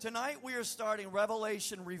Tonight we are starting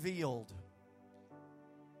Revelation Revealed.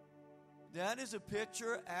 That is a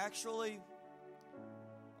picture actually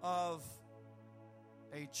of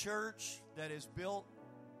a church that is built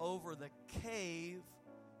over the cave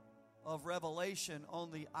of Revelation on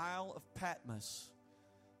the Isle of Patmos.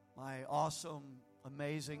 My awesome,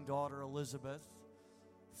 amazing daughter Elizabeth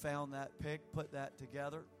found that pic, put that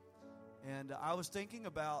together. And I was thinking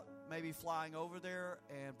about maybe flying over there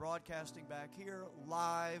and broadcasting back here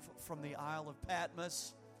live from the Isle of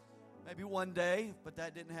Patmos. Maybe one day, but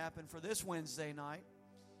that didn't happen for this Wednesday night.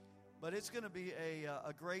 But it's going to be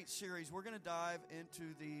a great series. We're going to dive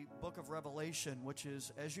into the book of Revelation, which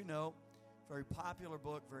is, as you know, a very popular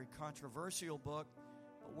book, very controversial book.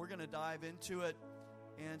 But we're going to dive into it.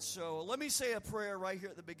 And so let me say a prayer right here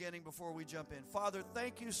at the beginning before we jump in. Father,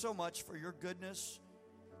 thank you so much for your goodness,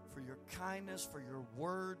 for your kindness, for your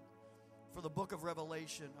word, for the book of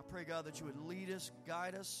Revelation. I pray, God, that you would lead us,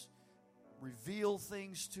 guide us, reveal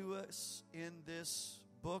things to us in this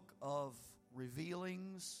book of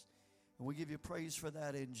revealings. And we give you praise for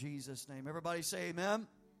that in Jesus' name. Everybody say amen.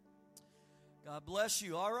 God bless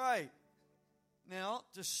you. All right. Now,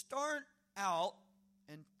 to start out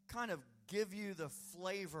and kind of give you the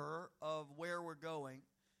flavor of where we're going,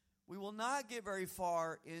 we will not get very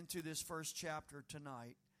far into this first chapter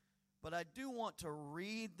tonight. But I do want to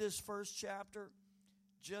read this first chapter,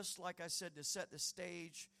 just like I said, to set the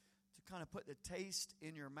stage, to kind of put the taste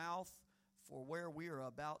in your mouth for where we are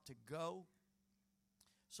about to go.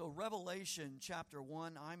 So Revelation chapter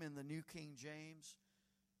 1, I'm in the New King James.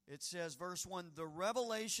 It says, verse 1, the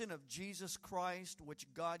revelation of Jesus Christ, which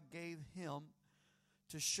God gave him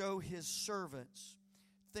to show his servants,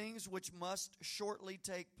 things which must shortly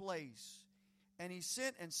take place. And he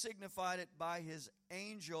sent and signified it by his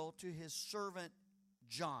angel to his servant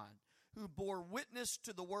John, who bore witness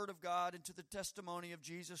to the word of God and to the testimony of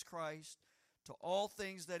Jesus Christ, to all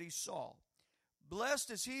things that he saw. Blessed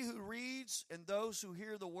is he who reads and those who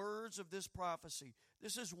hear the words of this prophecy.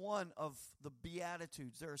 This is one of the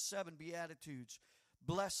Beatitudes. There are 7 Beatitudes,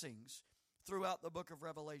 blessings, throughout the book of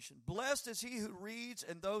Revelation. Blessed is he who reads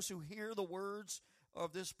and those who hear the words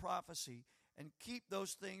of this prophecy, and keep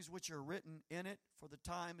those things which are written in it, for the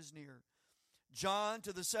time is near. John,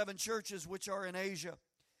 to the 7 churches which are in Asia,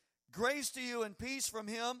 grace to you and peace from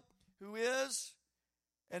him who is,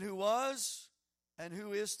 and who was, and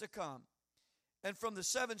who is to come, and from the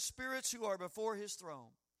 7 spirits who are before his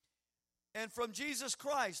throne, and from Jesus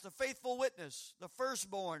Christ, the faithful witness, the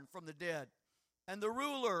firstborn from the dead, and the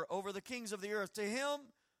ruler over the kings of the earth, to him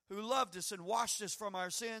who loved us and washed us from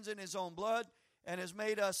our sins in his own blood, and has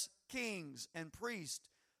made us kings and priests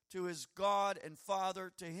to his God and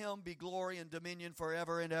Father. To him be glory and dominion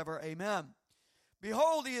forever and ever. Amen.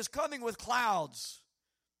 Behold, he is coming with clouds,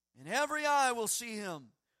 and every eye will see him,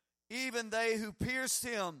 even they who pierced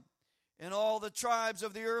him, and all the tribes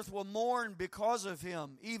of the earth will mourn because of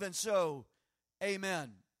him. Even so,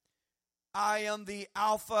 amen. I am the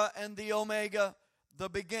Alpha and the Omega, the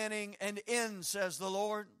beginning and end, says the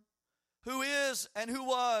Lord, who is and who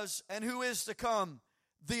was and who is to come,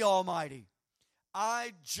 the Almighty.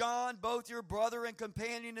 I, John, both your brother and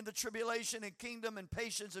companion in the tribulation and kingdom and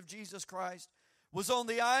patience of Jesus Christ, was on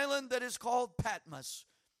the island that is called Patmos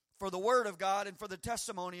for the word of God and for the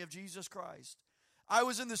testimony of Jesus Christ. I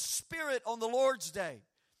was in the Spirit on the Lord's day,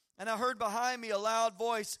 and I heard behind me a loud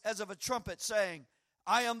voice as of a trumpet saying,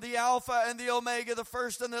 I am the Alpha and the Omega, the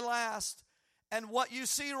first and the last. And what you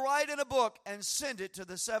see, write in a book and send it to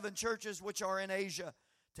the 7 churches which are in Asia,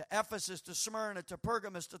 to Ephesus, to Smyrna, to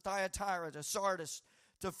Pergamos, to Thyatira, to Sardis,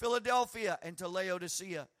 to Philadelphia, and to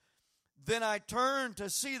Laodicea. Then I turned to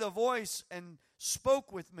see the voice and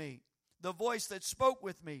spoke with me, the voice that spoke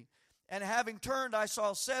with me. And having turned, I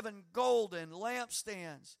saw 7 golden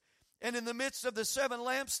lampstands. And in the midst of the 7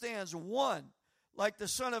 lampstands, one, like the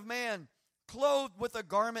Son of Man, clothed with a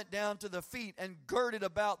garment down to the feet and girded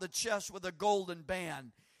about the chest with a golden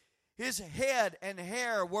band. His head and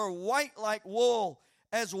hair were white like wool,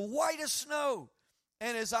 as white as snow,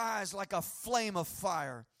 and his eyes like a flame of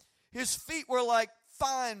fire. His feet were like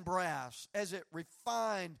fine brass, as if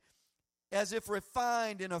refined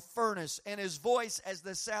in a furnace, and his voice as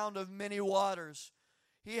the sound of many waters.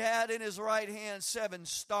 He had in his right hand 7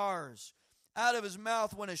 stars. Out of his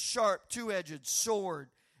mouth went a sharp 2-edged sword,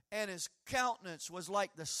 and his countenance was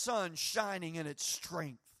like the sun shining in its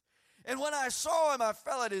strength. And when I saw him, I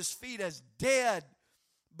fell at his feet as dead.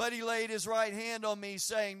 But he laid his right hand on me,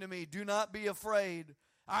 saying to me, do not be afraid.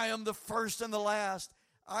 I am the first and the last.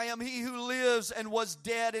 I am he who lives and was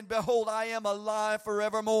dead, and behold, I am alive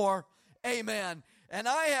forevermore. Amen. And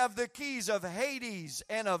I have the keys of Hades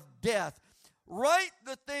and of death. Write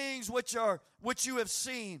the things which you have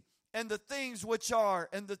seen, and the things which are,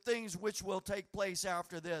 and the things which will take place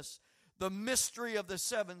after this. The mystery of the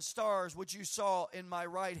 7 stars which you saw in my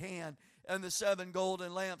right hand, and the 7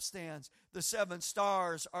 golden lampstands. The 7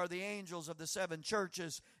 stars are the angels of the 7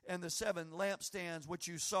 churches, and the 7 lampstands which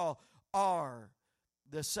you saw are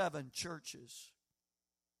the 7 churches.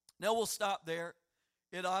 Now we'll stop there.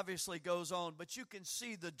 It obviously goes on, but you can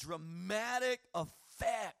see the dramatic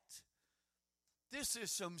effect. This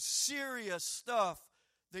is some serious stuff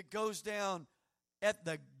that goes down at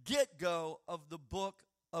the get-go of the book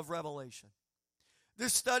of Revelation.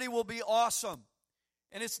 This study will be awesome.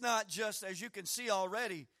 And it's not just, as you can see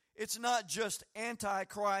already, it's not just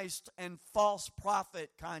Antichrist and false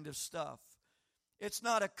prophet kind of stuff. It's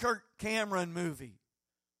not a Kirk Cameron movie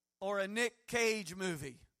or a Nick Cage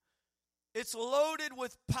movie. It's loaded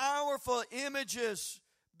with powerful images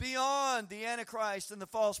beyond the Antichrist and the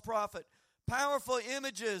false prophet. Powerful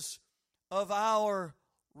images of our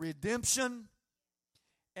redemption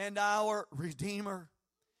and our Redeemer.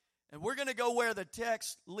 And we're going to go where the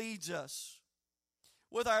text leads us.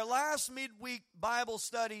 With our last midweek Bible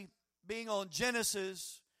study being on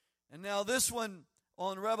Genesis, and now this one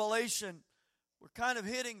on Revelation, we're kind of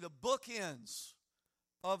hitting the bookends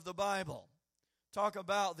of the Bible. Talk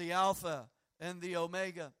about the Alpha and the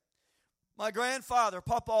Omega. My grandfather,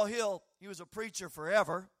 Pawpaw Hill, he was a preacher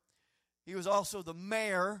forever. He was also the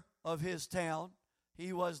mayor of his town.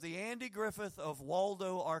 He was the Andy Griffith of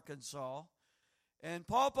Waldo, Arkansas. And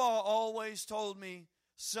Pawpaw always told me,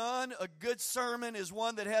 son, a good sermon is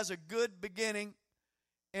one that has a good beginning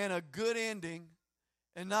and a good ending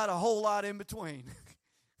and not a whole lot in between.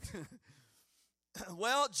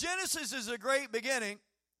 Well, Genesis is a great beginning.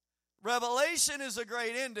 Revelation is a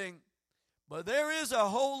great ending. But there is a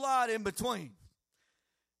whole lot in between.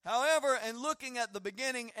 However, in looking at the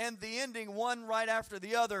beginning and the ending, one right after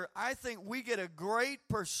the other, I think we get a great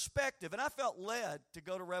perspective. And I felt led to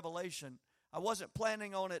go to Revelation. I wasn't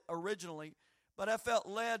planning on it originally, but I felt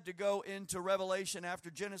led to go into Revelation after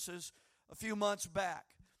Genesis a few months back.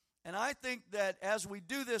 And I think that as we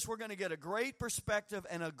do this, we're going to get a great perspective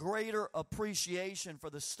and a greater appreciation for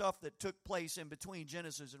the stuff that took place in between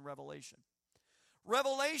Genesis and Revelation.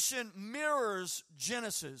 Revelation mirrors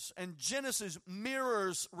Genesis, and Genesis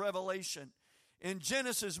mirrors Revelation. In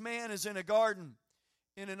Genesis, man is in a garden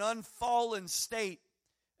in an unfallen state,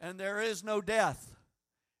 and there is no death.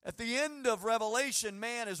 At the end of Revelation,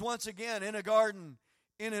 man is once again in a garden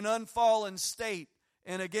in an unfallen state,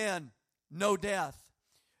 and again, no death.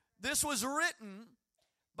 This was written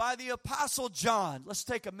by the Apostle John. Let's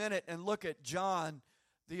take a minute and look at John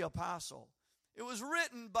the Apostle. It was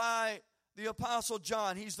written by the Apostle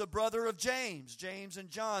John. He's the brother of James. James and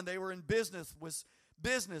John, they were in business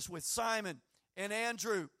with Simon and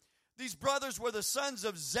Andrew. These brothers were the sons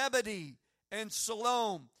of Zebedee and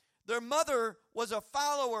Salome. Their mother was a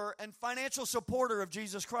follower and financial supporter of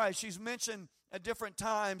Jesus Christ. She's mentioned at different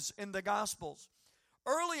times in the Gospels.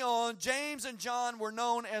 Early on, James and John were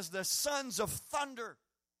known as the sons of thunder.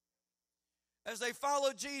 As they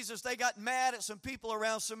followed Jesus, they got mad at some people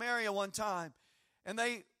around Samaria one time. And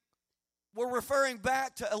they were referring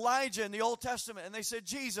back to Elijah in the Old Testament. And they said,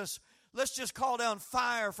 Jesus, let's just call down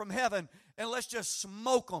fire from heaven and let's just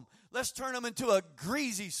smoke them. Let's turn them into a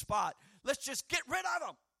greasy spot. Let's just get rid of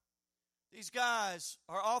them. These guys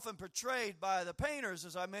are often portrayed by the painters,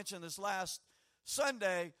 as I mentioned this last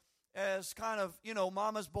Sunday, as kind of,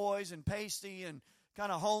 mama's boys and pasty and kind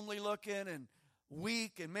of homely looking and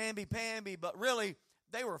weak and mamby-pamby. But really,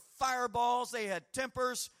 they were fireballs. They had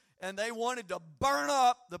tempers, and they wanted to burn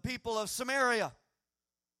up the people of Samaria.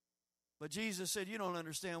 But Jesus said, you don't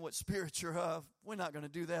understand what spirit you're of. We're not going to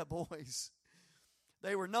do that, boys.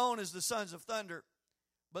 They were known as the sons of thunder.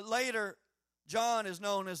 But later, John is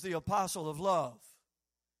known as the apostle of love.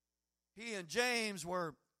 He and James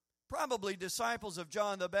were probably disciples of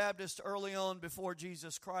John the Baptist early on before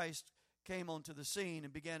Jesus Christ came onto the scene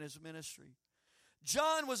and began his ministry.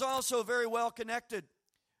 John was also very well connected.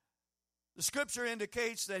 The scripture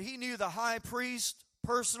indicates that he knew the high priest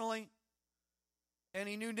personally, and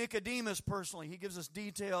he knew Nicodemus personally. He gives us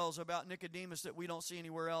details about Nicodemus that we don't see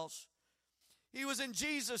anywhere else. He was in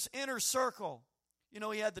Jesus' inner circle.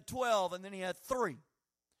 He had the 12, and then he had 3.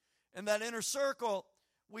 And that inner circle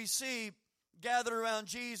we see gathered around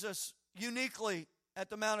Jesus uniquely at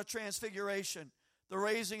the Mount of Transfiguration, the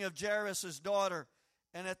raising of Jairus' daughter,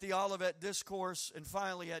 and at the Olivet Discourse, and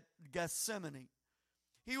finally at Gethsemane.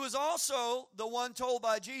 He was also the one told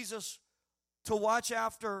by Jesus to watch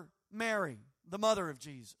after Mary, the mother of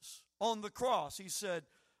Jesus. On the cross, he said,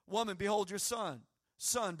 woman, behold your son.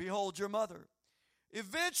 Son, behold your mother.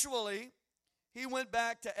 Eventually, he went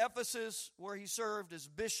back to Ephesus, where he served as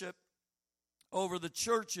bishop over the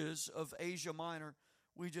churches of Asia Minor.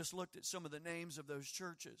 We just looked at some of the names of those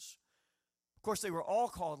churches. Of course, they were all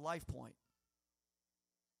called Life Point.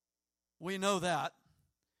 We know that.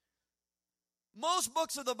 Most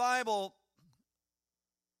books of the Bible,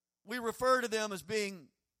 we refer to them as being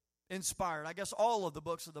inspired. I guess all of the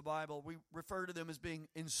books of the Bible, we refer to them as being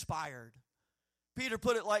inspired. Peter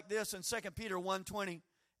put it like this in 2 Peter 1:20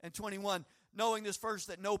 and 21. Knowing this first,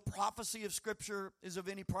 that no prophecy of Scripture is of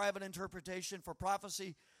any private interpretation, for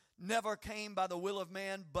prophecy never came by the will of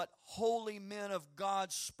man, but holy men of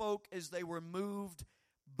God spoke as they were moved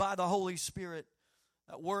by the Holy Spirit.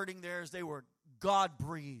 That wording there is they were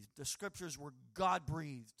God-breathed. The Scriptures were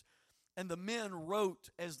God-breathed. And the men wrote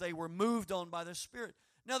as they were moved on by the Spirit.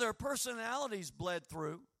 Now, their personalities bled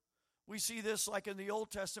through. We see this like in the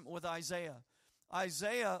Old Testament with Isaiah.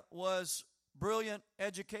 Isaiah was brilliant,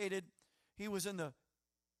 educated. He was in the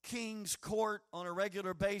king's court on a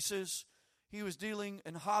regular basis. He was dealing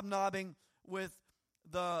and hobnobbing with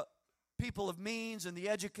the people of means and the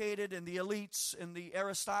educated and the elites and the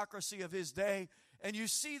aristocracy of his day. And you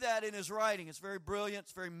see that in his writing. It's very brilliant.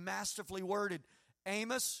 It's very masterfully worded.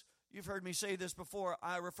 Amos, you've heard me say this before.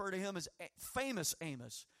 I refer to him as famous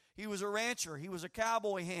Amos. He was a rancher. He was a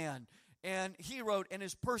cowboy hand. And he wrote, and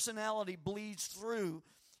his personality bleeds through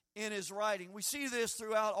in his writing. We see this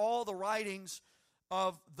throughout all the writings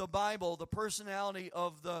of the Bible. The personality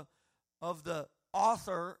of the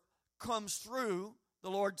author comes through.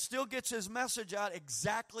 The Lord still gets his message out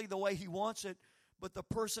exactly the way he wants it, but the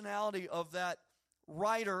personality of that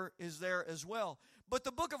writer is there as well. But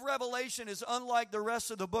the book of Revelation is unlike the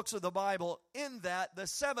rest of the books of the Bible in that the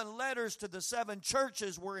 7 letters to the 7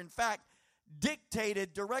 churches were in fact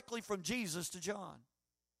dictated directly from Jesus to John.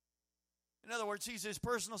 In other words, he's his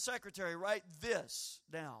personal secretary. Write this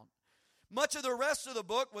down. Much of the rest of the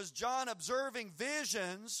book was John observing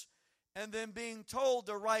visions and then being told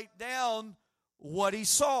to write down what he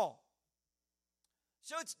saw.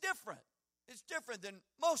 So it's different. It's different than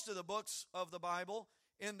most of the books of the Bible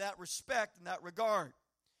in that respect, in that regard.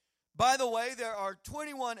 By the way, there are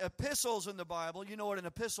 21 epistles in the Bible. You know what an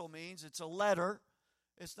epistle means. It's a letter.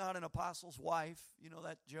 It's not an apostle's wife. You know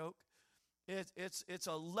that joke? It's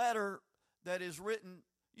a letter that is written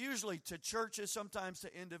usually to churches, sometimes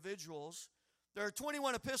to individuals. There are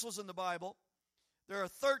 21 epistles in the Bible. There are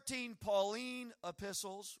 13 Pauline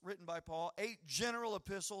epistles written by Paul, 8 general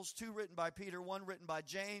epistles, 2 written by Peter, 1 written by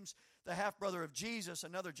James, the half-brother of Jesus,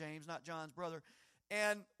 another James, not John's brother,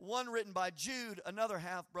 and 1 written by Jude, another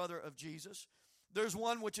half-brother of Jesus. There's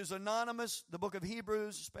one which is anonymous, the book of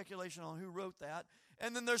Hebrews, speculation on who wrote that.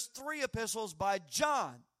 And then there's 3 epistles by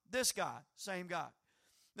John, this guy, same guy.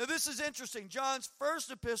 Now this is interesting. John's first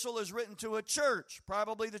epistle is written to a church,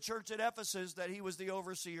 probably the church at Ephesus that he was the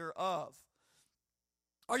overseer of.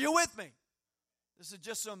 Are you with me? This is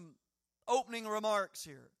just some opening remarks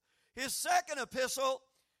here. His second epistle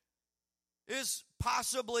is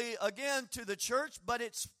possibly, again, to the church, but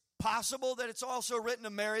it's possible that it's also written to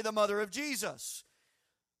Mary, the mother of Jesus,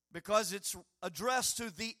 because it's addressed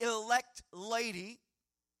to the elect lady.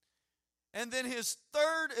 And then his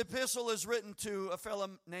third epistle is written to a fellow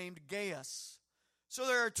named Gaius. So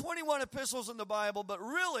there are 21 epistles in the Bible, but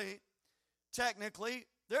really, technically,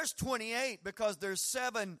 there's 28 because there's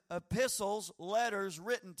 7 epistles, letters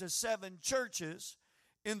written to 7 churches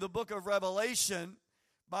in the book of Revelation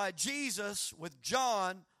by Jesus, with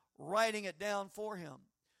John writing it down for him.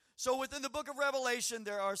 So within the book of Revelation,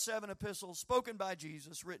 there are 7 epistles spoken by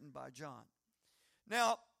Jesus, written by John.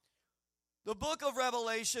 Now, the book of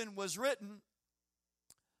Revelation was written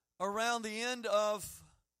around the end of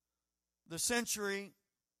the century,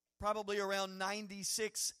 probably around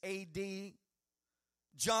 96 A.D.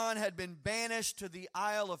 John had been banished to the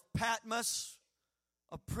Isle of Patmos,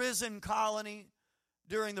 a prison colony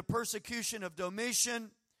during the persecution of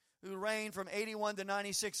Domitian, who reigned from 81 to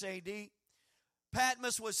 96 A.D.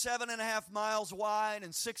 Patmos was 7.5 miles wide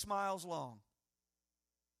and 6 miles long.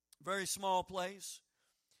 Very small place.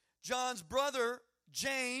 John's brother,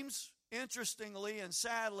 James, interestingly and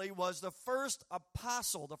sadly, was the first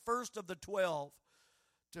apostle, the first of the 12,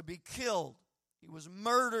 to be killed. He was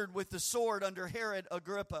murdered with the sword under Herod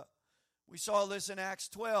Agrippa. We saw this in Acts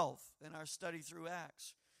 12 in our study through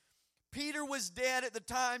Acts. Peter was dead at the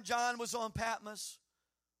time John was on Patmos.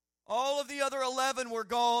 All of the other 11 were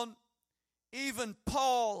gone. Even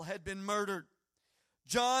Paul had been murdered.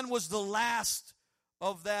 John was the last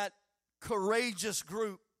of that courageous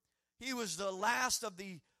group. He was the last of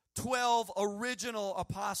the 12 original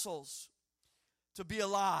apostles to be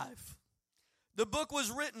alive. The book was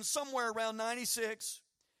written somewhere around 96.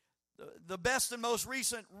 The best and most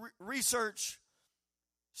recent research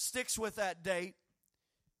sticks with that date.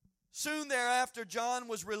 Soon thereafter, John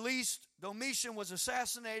was released. Domitian was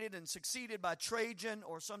assassinated and succeeded by Trajan,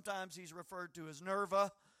 or sometimes he's referred to as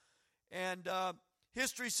Nerva. And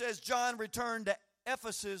history says John returned to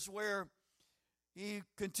Ephesus, where he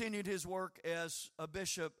continued his work as a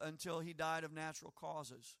bishop until he died of natural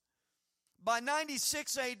causes. By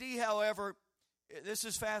 96 AD, however, this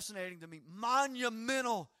is fascinating to me,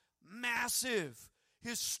 monumental, massive,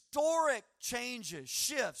 historic changes,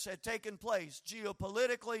 shifts had taken place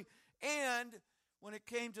geopolitically and when it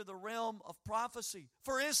came to the realm of prophecy.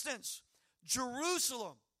 For instance,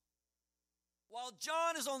 Jerusalem. While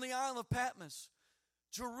John is on the island of Patmos,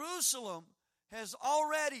 Jerusalem has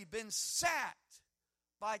already been sacked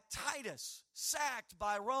by Titus, sacked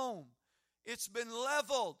by Rome. It's been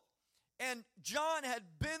leveled. And John had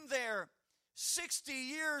been there 60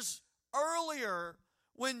 years earlier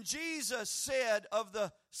when Jesus said of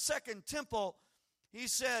the second temple, he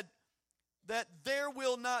said that there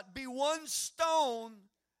will not be one stone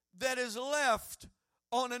that is left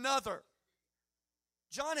on another.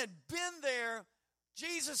 John had been there.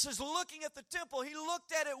 Jesus is looking at the temple. He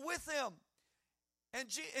looked at it with him. And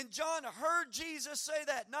John heard Jesus say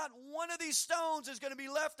that. Not one of these stones is going to be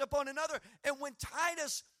left upon another. And when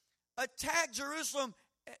Titus attacked Jerusalem,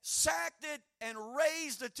 sacked it, and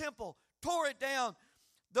razed the temple, tore it down,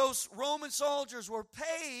 those Roman soldiers were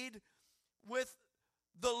paid with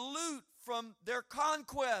the loot from their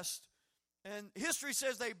conquest. And history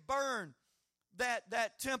says they burned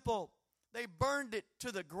that temple. They burned it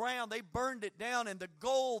to the ground. They burned it down, and the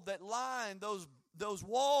gold that lined those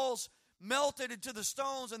walls melted into the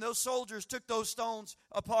stones, and those soldiers took those stones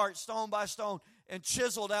apart, stone by stone, and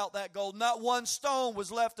chiseled out that gold. Not one stone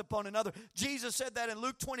was left upon another. Jesus said that in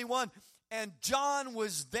Luke 21, and John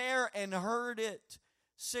was there and heard it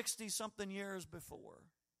 60-something years before.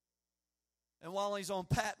 And while he's on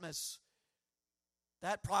Patmos,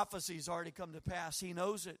 that prophecy's already come to pass. He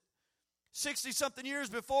knows it. 60-something years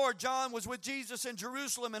before, John was with Jesus in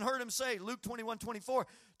Jerusalem and heard him say, Luke 21:24,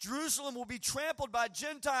 Jerusalem will be trampled by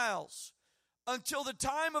Gentiles until the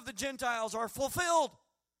time of the Gentiles are fulfilled.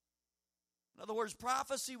 In other words,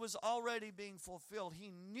 prophecy was already being fulfilled.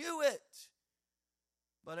 He knew it.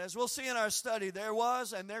 But as we'll see in our study, there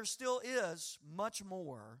was and there still is much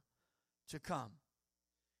more to come.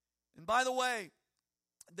 And by the way,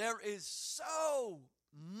 there is so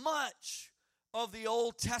much of the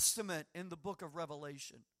Old Testament in the book of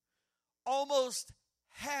Revelation. Almost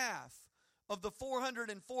half of the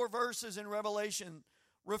 404 verses in Revelation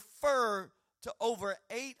refer to over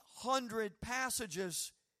 800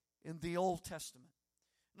 passages in the Old Testament.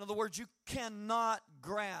 In other words, you cannot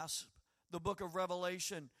grasp the book of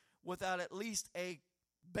Revelation without at least a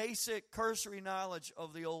basic cursory knowledge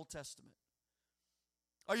of the Old Testament.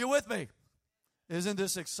 Are you with me? Isn't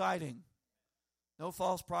this exciting? No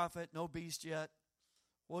false prophet, no beast yet.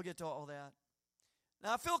 We'll get to all that.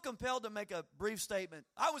 Now, I feel compelled to make a brief statement.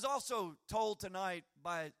 I was also told tonight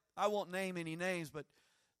by, I won't name any names, but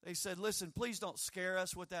they said, listen, please don't scare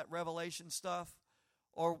us with that Revelation stuff,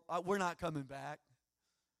 or we're not coming back.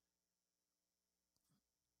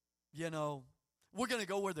 You know, we're going to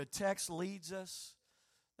go where the text leads us.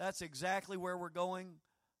 That's exactly where we're going.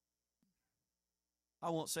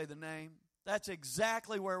 I won't say the name. That's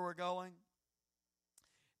exactly where we're going.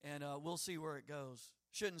 And we'll see where it goes.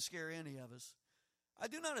 Shouldn't scare any of us. I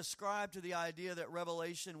do not ascribe to the idea that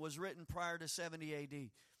Revelation was written prior to 70 AD.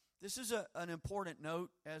 This is an important note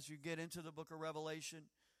as you get into the book of Revelation.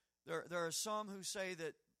 There are some who say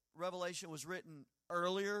that Revelation was written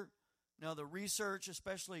earlier. Now, the research,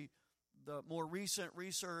 especially the more recent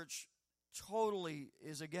research, totally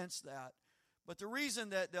is against that. But the reason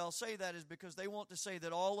that they'll say that is because they want to say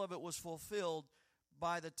that all of it was fulfilled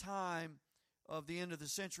by the time of the end of the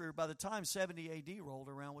century, or by the time 70 AD rolled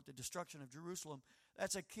around with the destruction of Jerusalem.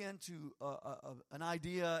 That's akin to an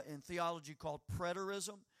idea in theology called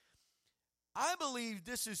preterism. I believe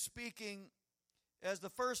this is speaking, as the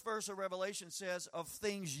first verse of Revelation says, of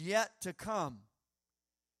things yet to come.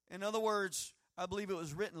 In other words, I believe it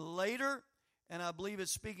was written later, and I believe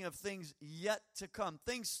it's speaking of things yet to come,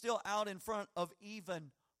 things still out in front of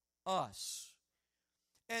even us.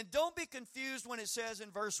 And don't be confused when it says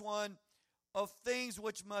in verse 1, of things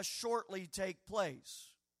which must shortly take place.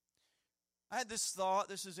 I had this thought,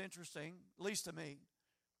 this is interesting, at least to me,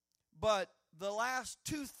 but the last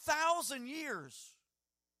 2,000 years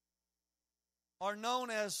are known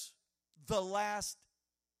as the last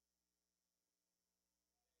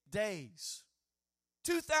days.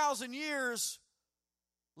 2,000 years,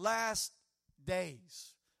 last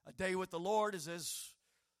days. A day with the Lord is as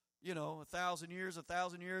 1,000 years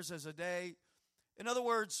as a day. In other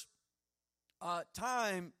words,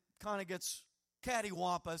 time kind of gets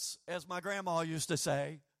cattywampus, as my grandma used to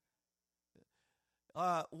say,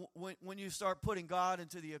 when you start putting God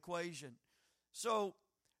into the equation. So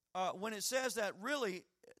when it says that, really,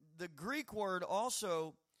 the Greek word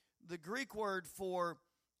for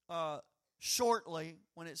shortly,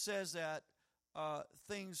 when it says that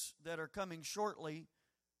things that are coming shortly,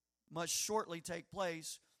 must shortly take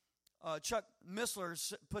place, Chuck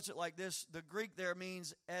Missler puts it like this: the Greek there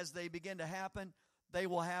means as they begin to happen, they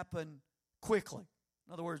will happen quickly.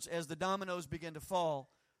 In other words, as the dominoes begin to fall,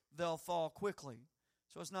 they'll fall quickly.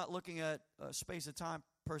 So it's not looking at a space of time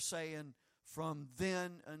per se, and from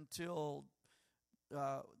then until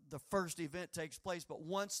the first event takes place, but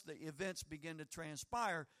once the events begin to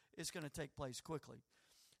transpire, it's going to take place quickly.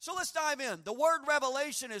 So let's dive in. The word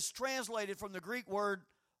revelation is translated from the Greek word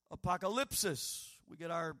apocalypsis. We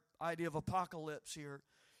get our idea of apocalypse here.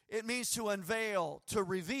 It means to unveil, to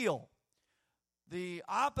reveal. The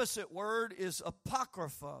opposite word is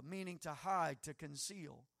apocrypha, meaning to hide, to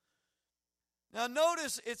conceal. Now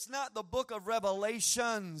notice it's not the book of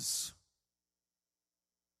Revelations.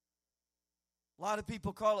 A lot of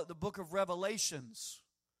people call it the book of Revelations.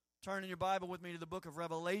 Turn in your Bible with me to the book of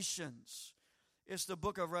Revelations. It's the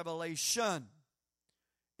book of Revelation.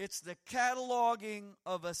 It's the cataloging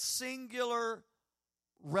of a singular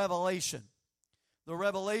revelation. The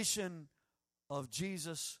revelation of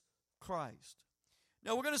Jesus Christ.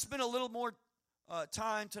 Now we're going to spend a little more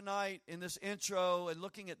time tonight in this intro and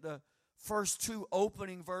looking at the first two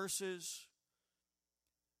opening verses.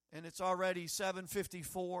 And it's already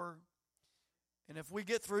 7:54. And if we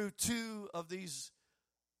get through two of these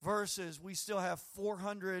verses, we still have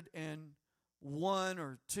 401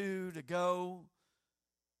 or 2 to go.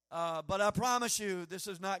 But I promise you, this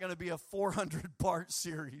is not going to be a 400-part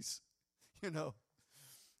series.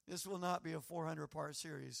 This will not be a 400-part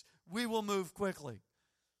series. We will move quickly.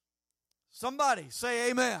 Somebody say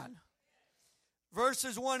amen.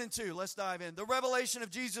 Verses 1 and 2, let's dive in. The revelation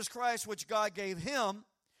of Jesus Christ, which God gave him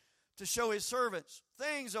to show his servants,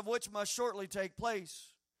 things of which must shortly take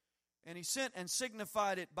place. And he sent and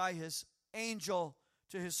signified it by his angel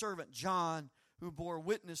to his servant John, who bore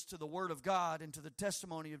witness to the word of God and to the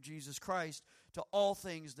testimony of Jesus Christ, to all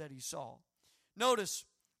things that he saw. Notice,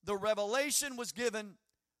 the revelation was given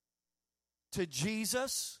to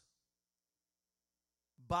Jesus.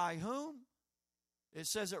 By whom? It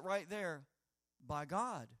says it right there. By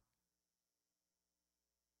God.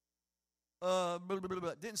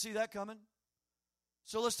 Didn't see that coming.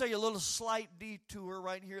 So let's take a little slight detour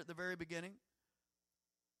right here at the very beginning.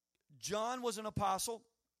 John was an apostle,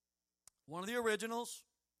 one of the originals.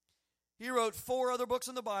 He wrote 4 other books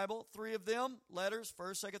in the Bible, 3 of them letters,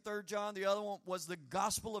 1st, 2nd, 3rd John. The other one was the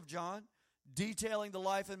Gospel of John, detailing the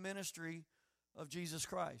life and ministry of Jesus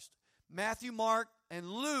Christ. Matthew, Mark, and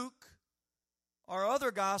Luke are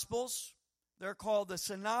other Gospels. They're called the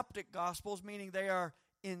Synoptic Gospels, meaning they are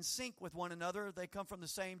in sync with one another. They come from the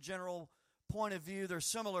same general point of view. They're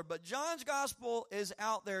similar. But John's Gospel is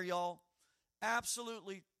out there, y'all.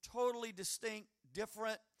 Absolutely, totally distinct,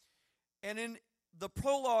 different. And in the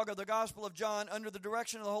prologue of the Gospel of John, under the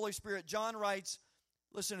direction of the Holy Spirit, John writes,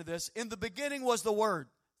 listen to this, in the beginning was the Word.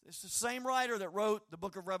 It's the same writer that wrote the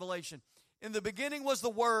book of Revelation. In the beginning was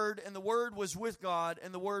the Word, and the Word was with God,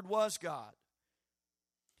 and the Word was God.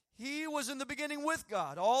 He was in the beginning with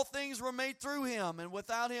God. All things were made through him, and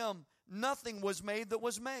without him nothing was made that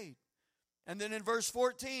was made. And then in verse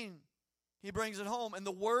 14, he brings it home. And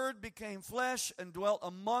the Word became flesh and dwelt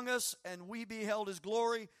among us, and we beheld his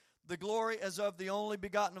glory, the glory as of the only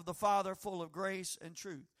begotten of the Father, full of grace and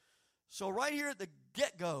truth. So right here at the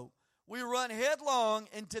get-go, we run headlong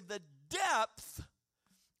into the depth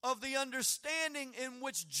of the understanding in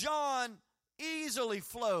which John easily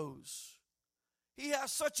flows. He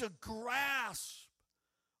has such a grasp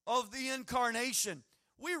of the incarnation.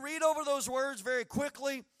 We read over those words very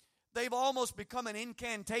quickly. They've almost become an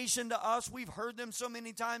incantation to us. We've heard them so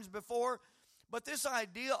many times before. But this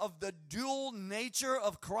idea of the dual nature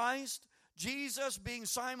of Christ, Jesus being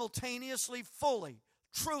simultaneously, fully,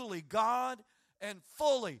 truly God and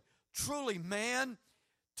fully, truly man,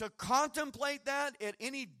 to contemplate that at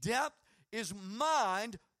any depth is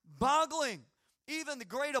mind-boggling. Even the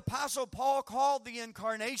great apostle Paul called the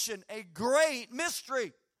incarnation a great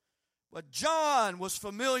mystery. But John was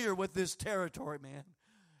familiar with this territory, man.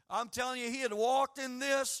 I'm telling you, he had walked in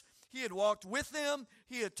this. He had walked with them.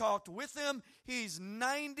 He had talked with them. He's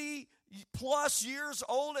 90 plus years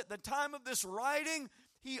old at the time of this writing.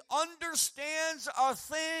 He understands a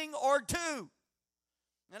thing or two.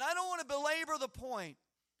 And I don't want to belabor the point.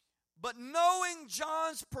 But knowing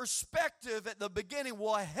John's perspective at the beginning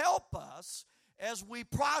will help us as we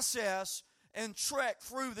process and trek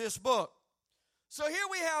through this book. So here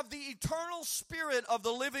we have the eternal Spirit of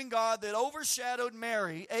the living God that overshadowed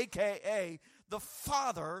Mary, a.k.a. the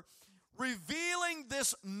Father, revealing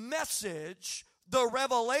this message, the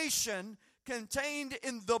revelation contained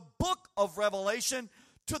in the book of Revelation,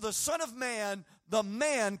 to the Son of Man, the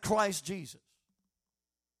man Christ Jesus.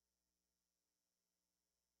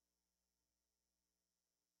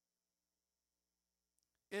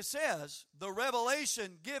 It says, the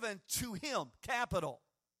revelation given to him, capital,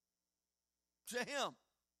 to him.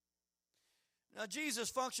 Now, Jesus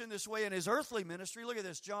functioned this way in his earthly ministry. Look at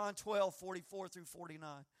this, John 12, 44 through 49.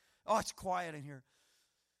 Oh, it's quiet in here.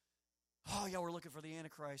 Oh, yeah, we're looking for the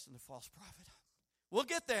Antichrist and the false prophet. We'll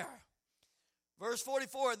get there. Verse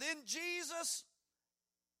 44, then Jesus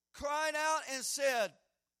cried out and said,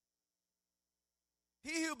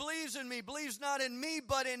 he who believes in me believes not in me,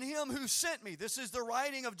 but in him who sent me. This is the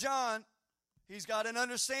writing of John. He's got an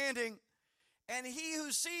understanding. And he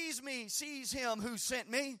who sees me sees him who sent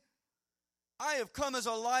me. I have come as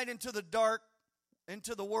a light into the dark,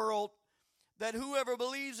 into the world, that whoever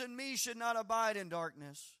believes in me should not abide in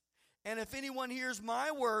darkness. And if anyone hears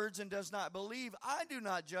my words and does not believe, I do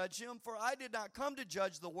not judge him, for I did not come to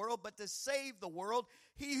judge the world, but to save the world.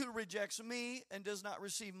 He who rejects me and does not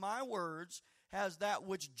receive my words has that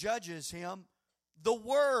which judges him. The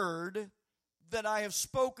word that I have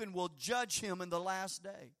spoken will judge him in the last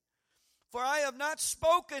day. For I have not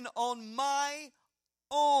spoken on my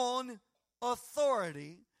own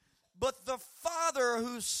authority, but the Father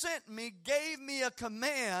who sent me gave me a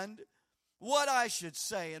command what I should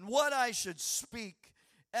say and what I should speak.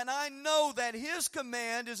 And I know that his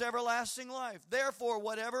command is everlasting life. Therefore,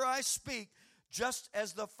 whatever I speak, just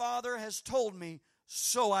as the Father has told me,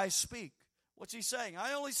 so I speak. What's he saying?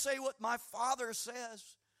 I only say what my Father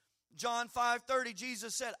says. John 5:30,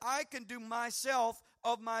 Jesus said, I can do myself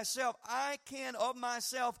of myself. I can of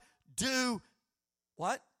myself do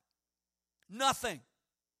what? Nothing.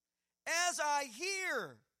 As I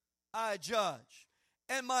hear, I judge.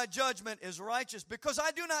 And my judgment is righteous, because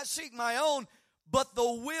I do not seek my own, but the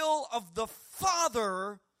will of the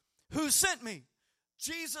Father who sent me.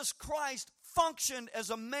 Jesus Christ functioned as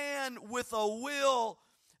a man with a will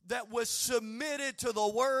that was submitted to the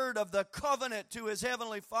word of the covenant to his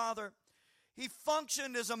heavenly Father. He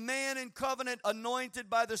functioned as a man in covenant, anointed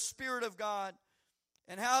by the Spirit of God.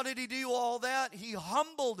 And how did he do all that? He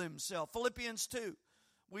humbled himself. Philippians 2.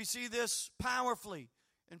 We see this powerfully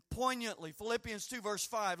and poignantly. Philippians 2 verse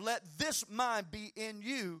 5. Let this mind be in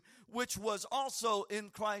you, which was also in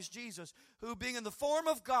Christ Jesus, who being in the form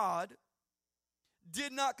of God,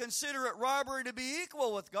 did not consider it robbery to be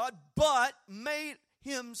equal with God, but made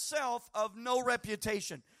himself of no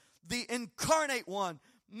reputation. The incarnate one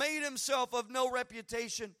made himself of no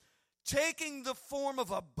reputation, taking the form of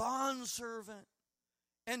a bondservant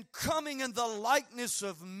and coming in the likeness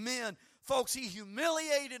of men. Folks, he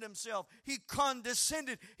humiliated himself. He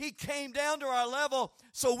condescended. He came down to our level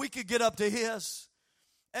so we could get up to his.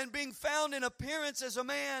 And being found in appearance as a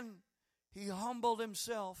man, he humbled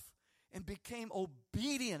himself and became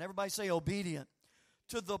obedient. Everybody say obedient.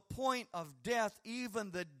 To the point of death,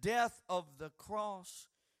 even the death of the cross.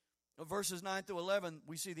 Verses 9 through 11,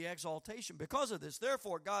 we see the exaltation. Because of this,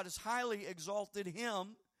 therefore, God has highly exalted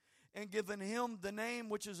him and given him the name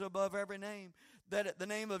which is above every name, that at the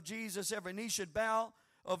name of Jesus every knee should bow,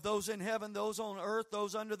 of those in heaven, those on earth,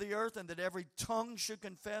 those under the earth, and that every tongue should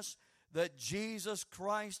confess that Jesus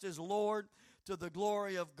Christ is Lord, to the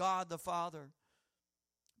glory of God the Father.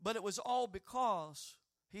 But it was all because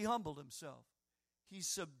he humbled himself. He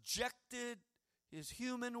subjected his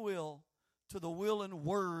human will to the will and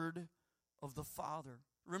word of the Father.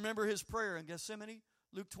 Remember his prayer in Gethsemane,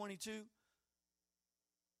 Luke 22?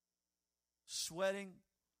 Sweating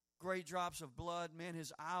great drops of blood. Man,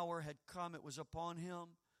 his hour had come. It was upon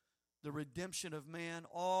him. The redemption of man,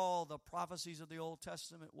 all the prophecies of the Old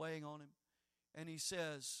Testament weighing on him. And he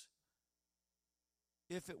says,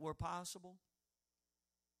 if it were possible,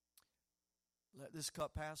 let this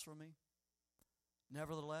cup pass from me.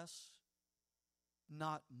 Nevertheless,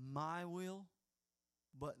 not my will,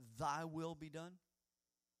 but thy will be done.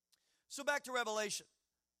 So back to Revelation.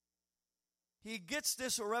 He gets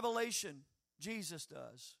this revelation, Jesus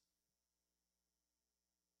does.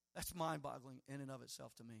 That's mind-boggling in and of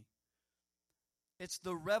itself to me. It's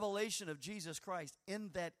the revelation of Jesus Christ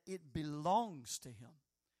in that it belongs to him.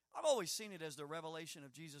 I've always seen it as the revelation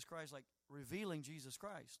of Jesus Christ, like revealing Jesus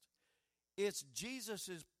Christ. It's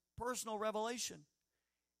Jesus' personal revelation.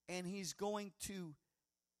 And he's going to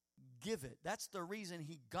give it. That's the reason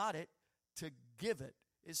he got it, to give it.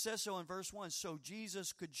 It says so in verse 1, so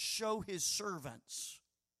Jesus could show his servants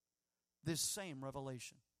this same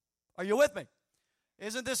revelation. Are you with me?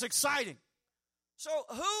 Isn't this exciting? So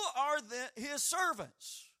who are his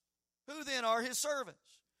servants? Who then are his servants?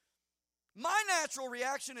 My natural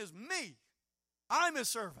reaction is me. I'm his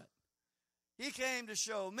servant. He came to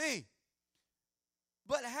show me.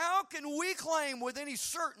 But how can we claim with any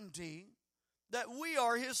certainty that we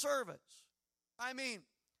are his servants? I mean,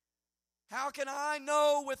 how can I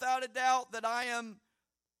know without a doubt that I am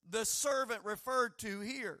the servant referred to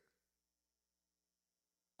here?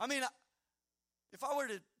 I mean, if I were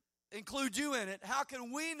to include you in it, how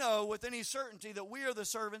can we know with any certainty that we are the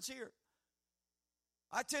servants here?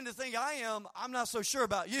 I tend to think I am. I'm not so sure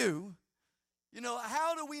about you. You know,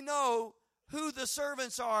 how do we know who the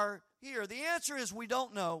servants are here? The answer is we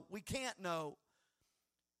don't know. We can't know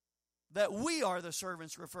that we are the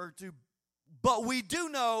servants referred to, but we do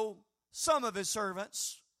know some of his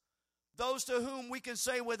servants, those to whom we can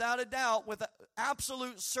say without a doubt, with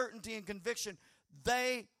absolute certainty and conviction,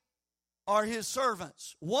 they are his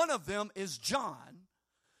servants. One of them is John,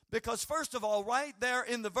 because first of all, right there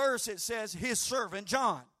in the verse it says his servant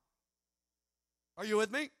John. Are you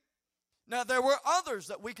with me? Now there were others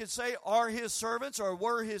that we could say are his servants or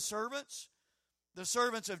were his servants. The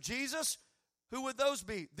servants of Jesus. Who would those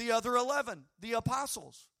be? The other 11, the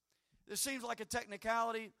apostles. This seems like a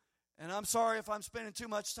technicality, and I'm sorry if I'm spending too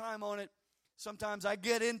much time on it. Sometimes I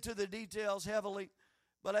get into the details heavily,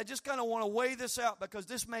 but I just kind of want to weigh this out because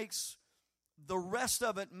this makes the rest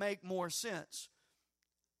of it make more sense.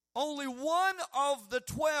 Only one of the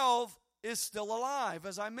 12 is still alive.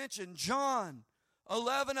 As I mentioned, John.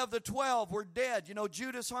 11 of the 12 were dead. You know,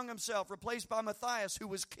 Judas hung himself, replaced by Matthias, who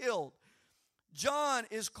was killed. John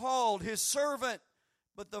is called his servant,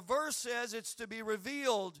 but the verse says it's to be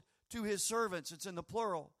revealed to his servants. It's in the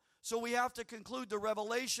plural. So we have to conclude the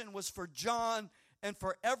revelation was for John and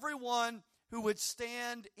for everyone who would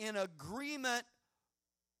stand in agreement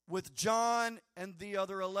with John and the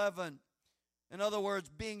other 11. In other words,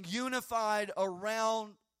 being unified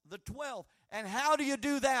around the 12. And how do you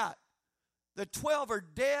do that? The 12 are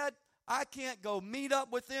dead. I can't go meet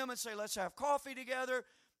up with them and say, let's have coffee together.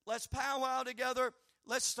 Let's powwow together.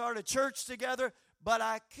 Let's start a church together. But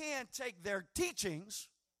I can take their teachings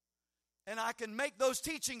and I can make those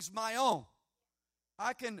teachings my own.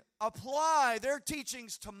 I can apply their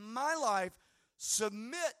teachings to my life,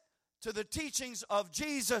 submit to the teachings of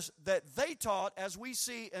Jesus that they taught, as we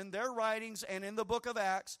see in their writings and in the book of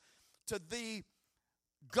Acts, to the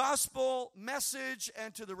gospel message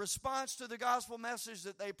and to the response to the gospel message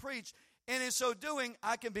that they preach. And in so doing,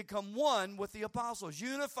 I can become one with the apostles,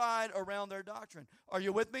 unified around their doctrine. Are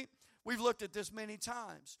you with me? We've looked at this many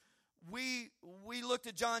times. We looked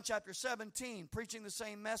at John chapter 17, preaching the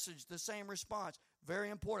same message, the same response. Very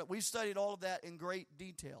important. We've studied all of that in great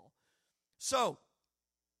detail. So,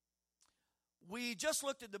 we just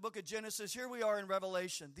looked at the book of Genesis. Here we are in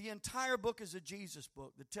Revelation. The entire book is a Jesus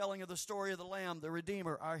book, the telling of the story of the Lamb, the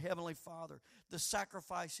Redeemer, our Heavenly Father, the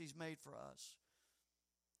sacrifice He's made for us.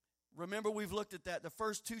 Remember, we've looked at that. The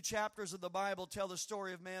first 2 chapters of the Bible tell the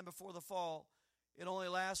story of man before the fall. It only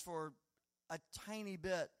lasts for a tiny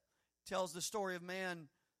bit, tells the story of man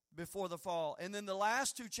before the fall. And then the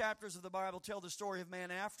last 2 chapters of the Bible tell the story of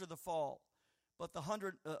man after the fall. But the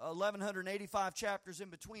 1,185 chapters in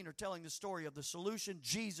between are telling the story of the solution.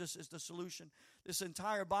 Jesus is the solution. This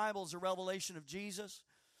entire Bible is a revelation of Jesus.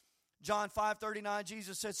 John 5:39,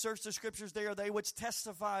 Jesus said, search the scriptures, they are they which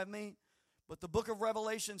testify of me. But the book of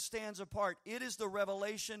Revelation stands apart. It is the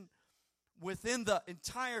revelation within the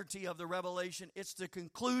entirety of the revelation. It's the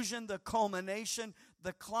conclusion, the culmination,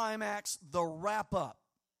 the climax, the wrap-up.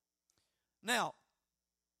 Now,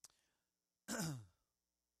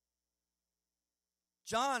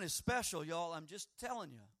 John is special, y'all. I'm just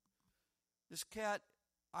telling you. This cat,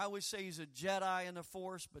 I always say he's a Jedi in the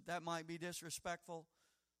Force, but that might be disrespectful.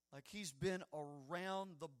 Like he's been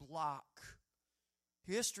around the block.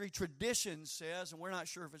 History, tradition says, and we're not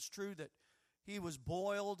sure if it's true, that he was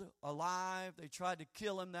boiled alive. They tried to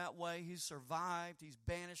kill him that way. He survived. He's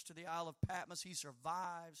banished to the Isle of Patmos. He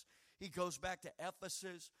survives. He goes back to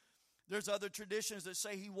Ephesus. There's other traditions that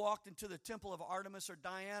say he walked into the temple of Artemis or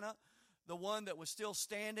Diana, the one that was still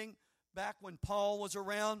standing back when Paul was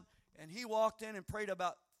around. And he walked in and prayed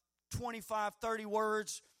about 25, 30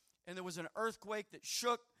 words, and there was an earthquake that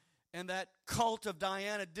shook, and that cult of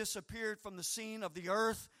Diana disappeared from the scene of the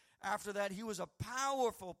earth. After that, he was a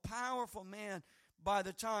powerful, powerful man by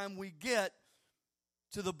the time we get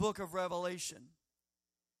to the book of Revelation.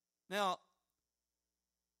 Now,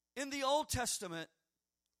 in the Old Testament,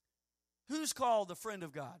 Who's called the friend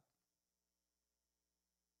of God?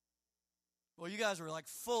 Well, you guys were like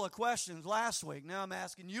full of questions last week. Now I'm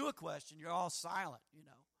asking you a question. You're all silent, you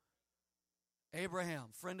know. Abraham,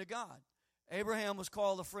 friend of God. Abraham was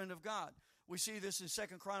called the friend of God. We see this in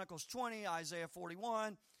 2 Chronicles 20, Isaiah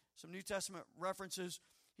 41, some New Testament references.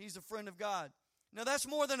 He's the friend of God. Now, that's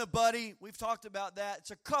more than a buddy. We've talked about that.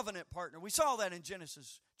 It's a covenant partner. We saw that in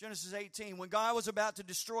Genesis 18. When God was about to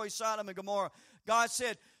destroy Sodom and Gomorrah, God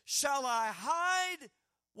said, "Shall I hide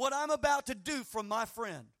what I'm about to do from my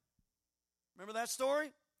friend?" Remember that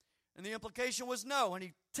story? And the implication was no. And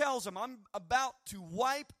he tells him, I'm about to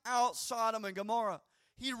wipe out Sodom and Gomorrah.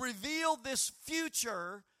 He revealed this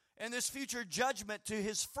future and this future judgment to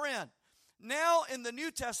his friend. Now in the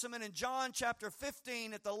New Testament, in John chapter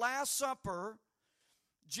 15, at the Last Supper,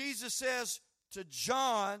 Jesus says to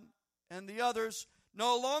John and the others,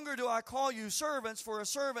 "No longer do I call you servants, for a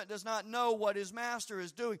servant does not know what his master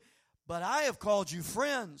is doing. But I have called you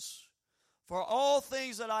friends. For all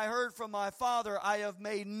things that I heard from my Father, I have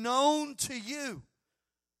made known to you."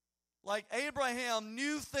 Like Abraham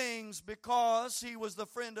knew things because he was the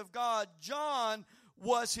friend of God, John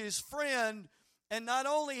was his friend. And not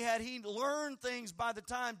only had he learned things by the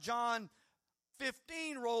time John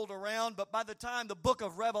 15 rolled around, but by the time the book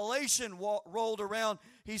of Revelation rolled around,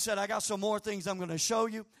 he said, "I got some more things I'm going to show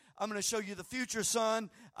you. I'm going to show you the future,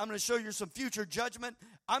 son. I'm going to show you some future judgment.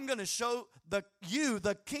 I'm going to show you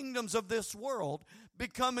the kingdoms of this world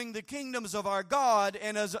becoming the kingdoms of our God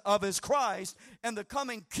and of his Christ, and the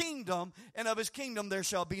coming kingdom, and of his kingdom there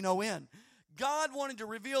shall be no end." God wanted to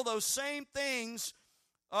reveal those same things,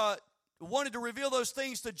 wanted to reveal those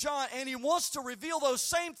things to John, and he wants to reveal those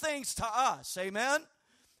same things to us. Amen?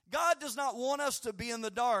 God does not want us to be in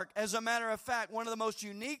the dark. As a matter of fact, one of the most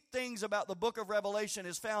unique things about the book of Revelation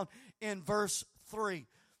is found in verse 3.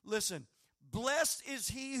 Listen, "Blessed is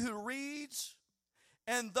he who reads,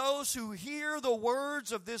 and those who hear the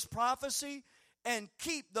words of this prophecy, and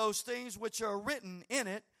keep those things which are written in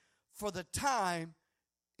it, for the time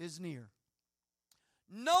is near."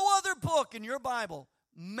 No other book in your Bible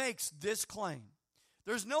makes this claim.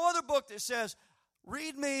 There's no other book that says,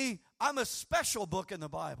 "Read me, I'm a special book in the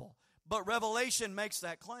Bible." But Revelation makes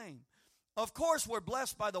that claim. Of course, we're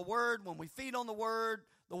blessed by the Word. When we feed on the Word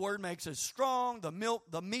makes us strong, the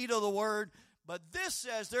meat of the Word. But this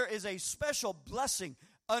says there is a special blessing,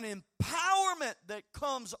 an empowerment that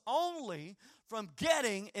comes only from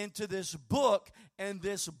getting into this book, and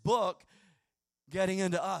this book getting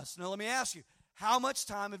into us. Now let me ask you, how much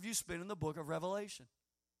time have you spent in the book of Revelation?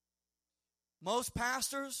 Most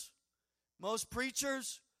pastors, most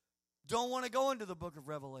preachers don't want to go into the book of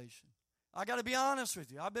Revelation. I got to be honest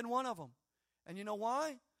with you. I've been one of them. And you know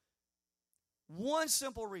why? One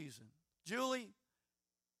simple reason. Julie,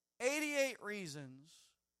 88 reasons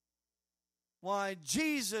why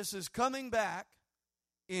Jesus is coming back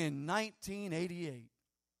in 1988.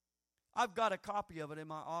 I've got a copy of it in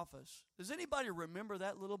my office. Does anybody remember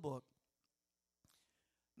that little book?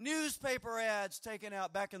 Newspaper ads taken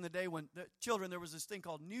out back in the day when the children, there was this thing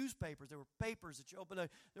called newspapers. There were papers that you opened up.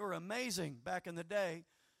 They were amazing back in the day.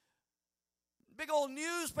 Big old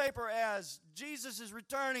newspaper ads. Jesus is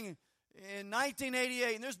returning in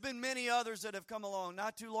 1988, and there's been many others that have come along.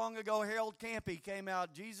 Not too long ago, Harold Campy came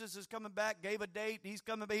out. Jesus is coming back, gave a date. He's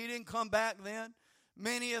coming back. He didn't come back then.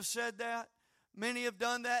 Many have said that. Many have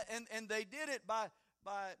done that, and they did it by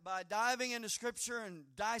diving into Scripture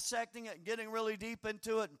and dissecting it and getting really deep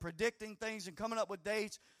into it and predicting things and coming up with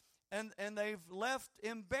dates. And they've left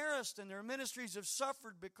embarrassed, and their ministries have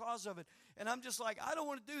suffered because of it. And I'm just like, I don't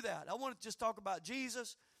want to do that. I want to just talk about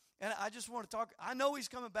Jesus, and I just want to talk. I know he's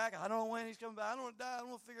coming back. I don't know when he's coming back. I don't want to die. I don't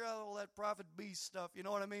want to figure out all that prophet beast stuff. You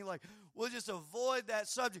know what I mean? Like, we'll just avoid that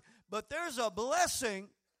subject. But there's a blessing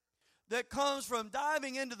that comes from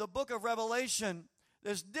diving into the book of Revelation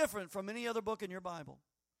that's different from any other book in your Bible.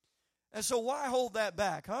 And so why hold that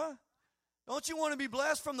back, huh? Don't you want to be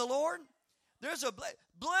blessed from the Lord? There's a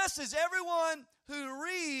blessed is everyone who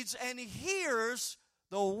reads and hears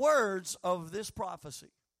the words of this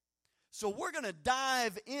prophecy. So we're going to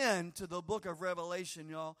dive into the book of Revelation,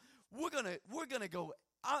 y'all. We're going to go.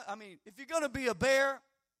 I mean, if you're going to be a bear,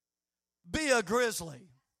 be a grizzly.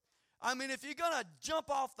 I mean, if you're going to jump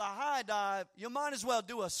off the high dive, you might as well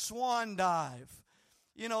do a swan dive,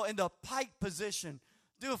 you know, in the pike position.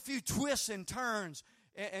 Do a few twists and turns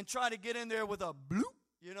and try to get in there with a bloop,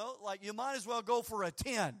 you know, like you might as well go for a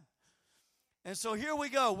 10. And so here we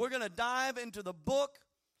go. We're going to dive into the book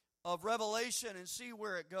of Revelation and see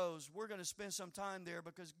where it goes. We're going to spend some time there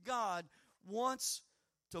because God wants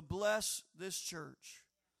to bless this church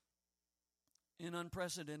in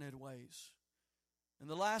unprecedented ways. And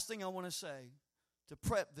the last thing I want to say to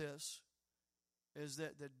prep this is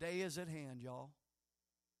that the day is at hand, y'all.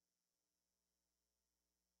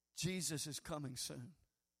 Jesus is coming soon.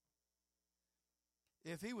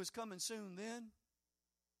 If he was coming soon then,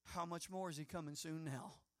 how much more is he coming soon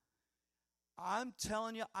now? I'm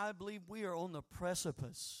telling you, I believe we are on the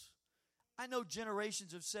precipice. I know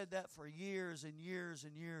generations have said that for years and years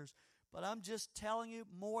and years, but I'm just telling you,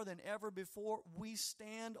 more than ever before, we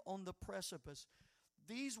stand on the precipice.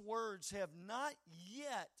 These words have not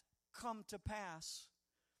yet come to pass.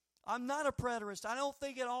 I'm not a preterist. I don't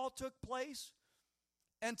think it all took place.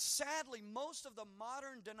 And sadly, most of the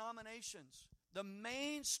modern denominations, the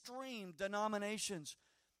mainstream denominations,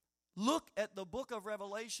 look at the book of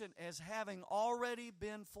Revelation as having already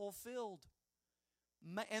been fulfilled.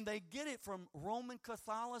 And they get it from Roman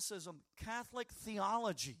Catholicism. Catholic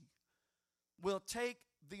theology will take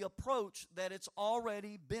the approach that it's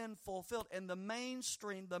already been fulfilled. And the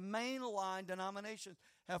mainstream, the mainline denominations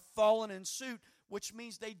have fallen in suit, which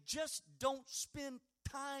means they just don't spend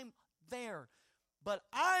time there. But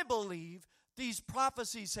I believe these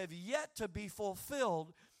prophecies have yet to be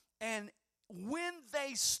fulfilled. And when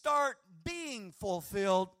they start being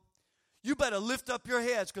fulfilled, you better lift up your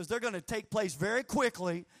heads, because they're going to take place very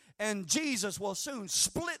quickly, and Jesus will soon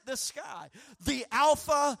split the sky. The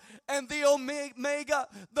Alpha and the Omega,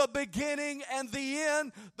 the beginning and the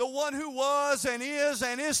end, the one who was and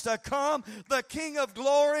is to come, the King of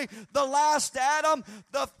glory, the last Adam,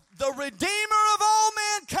 the Redeemer of all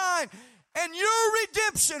mankind. And your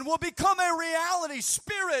redemption will become a reality,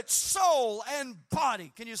 spirit, soul, and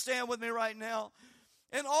body. Can you stand with me right now?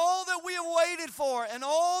 And all that we have waited for and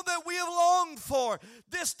all that we have longed for,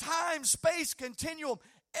 this time-space continuum,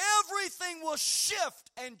 everything will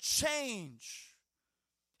shift and change.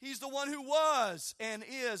 He's the one who was and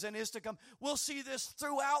is to come. We'll see this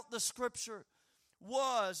throughout the Scripture.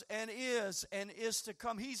 Was and is to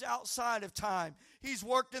come. He's outside of time. He's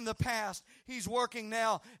worked in the past. He's working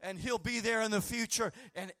now, and he'll be there in the future.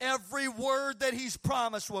 And every word that he's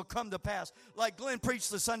promised will come to pass. Like Glenn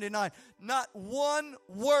preached the Sunday night, not one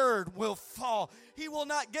word will fall. He will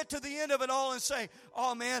not get to the end of it all and say,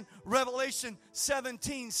 oh man, Revelation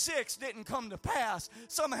 17:6 didn't come to pass.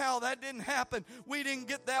 Somehow that didn't happen. We didn't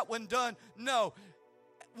get that one done. No.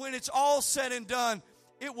 When it's all said and done,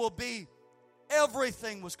 it will be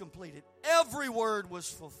everything was completed. Every word was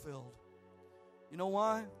fulfilled. You know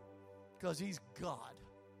why? Because he's God.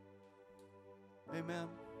 Amen.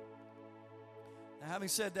 Now, having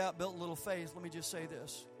said that, built a little faith, let me just say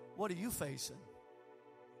this. What are you facing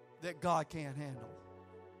that God can't handle?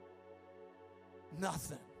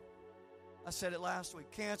 Nothing. I said it last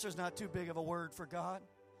week. Cancer is not too big of a word for God.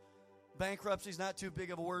 Bankruptcy is not too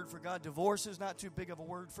big of a word for God. Divorce is not too big of a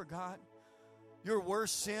word for God. Your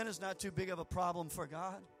worst sin is not too big of a problem for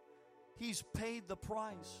God. He's paid the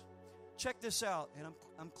price. Check this out, and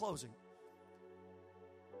I'm closing.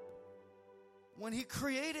 When he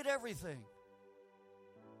created everything,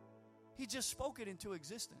 he just spoke it into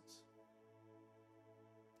existence.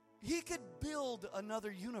 He could build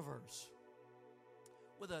another universe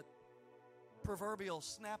with a proverbial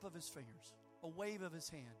snap of his fingers, a wave of his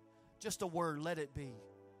hand, just a word, let it be.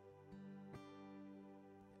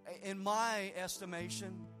 In my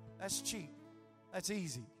estimation, that's cheap. That's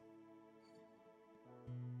easy.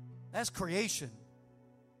 That's creation.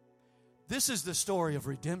 This is the story of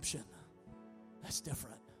redemption. That's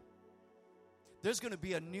different. There's going to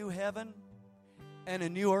be a new heaven and a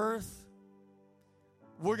new earth.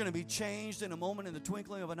 We're going to be changed in a moment, in the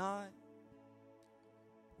twinkling of an eye.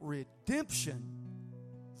 Redemption,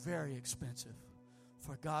 very expensive.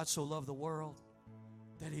 For God so loved the world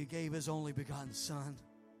that he gave his only begotten Son.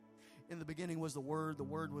 In the beginning was the Word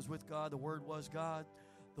was with God, the Word was God.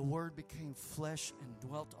 The Word became flesh and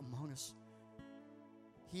dwelt among us.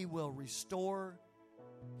 He will restore,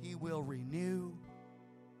 he will renew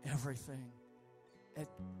everything at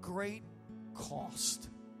great cost.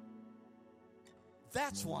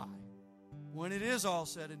 That's why, when it is all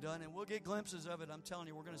said and done, and we'll get glimpses of it, I'm telling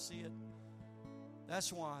you, we're going to see it.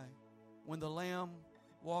 That's why, when the Lamb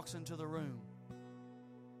walks into the room,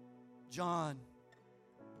 John,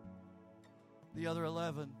 the other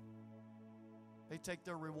 11, they take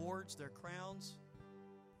their rewards, their crowns.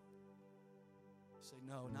 Say,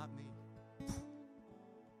 no, not me.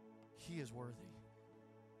 He is worthy.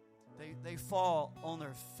 They fall on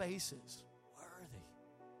their faces. Worthy.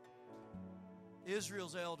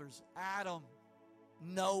 Israel's elders, Adam,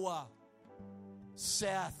 Noah,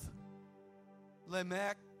 Seth,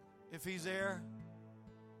 Lamech, if he's there,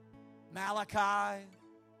 Malachi,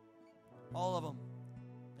 all of them.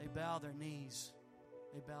 They bow their knees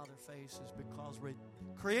They bow their faces because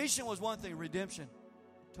creation was one thing, redemption,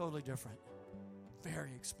 totally different.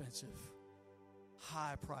 Very expensive.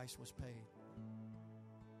 High price was paid.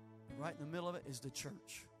 And right in the middle of it is the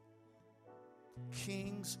church.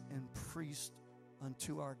 Kings and priests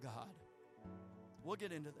unto our God. We'll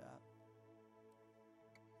get into that.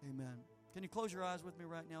 Amen. Can you close your eyes with me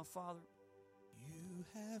right now, Father? You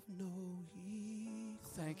have no heed.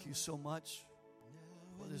 Thank you so much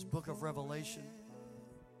for this book of Revelation.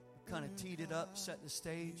 Kind of teed it up, set the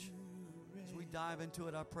stage. As we dive into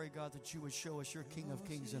it, I pray, God, that you would show us your King of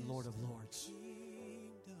Kings and Lord of Lords.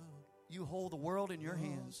 You hold the world in your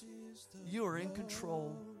hands. You are in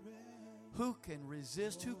control. Who can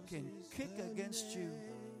resist? Who can kick against you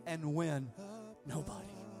and win? Nobody.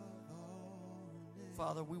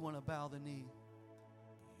 Father, we want to bow the knee.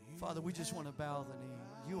 Father, we just want to bow the knee.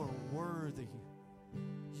 You are worthy.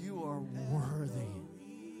 You are worthy.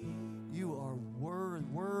 You are worthy.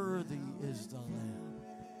 Worthy is the Lamb.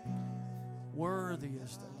 Worthy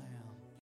is the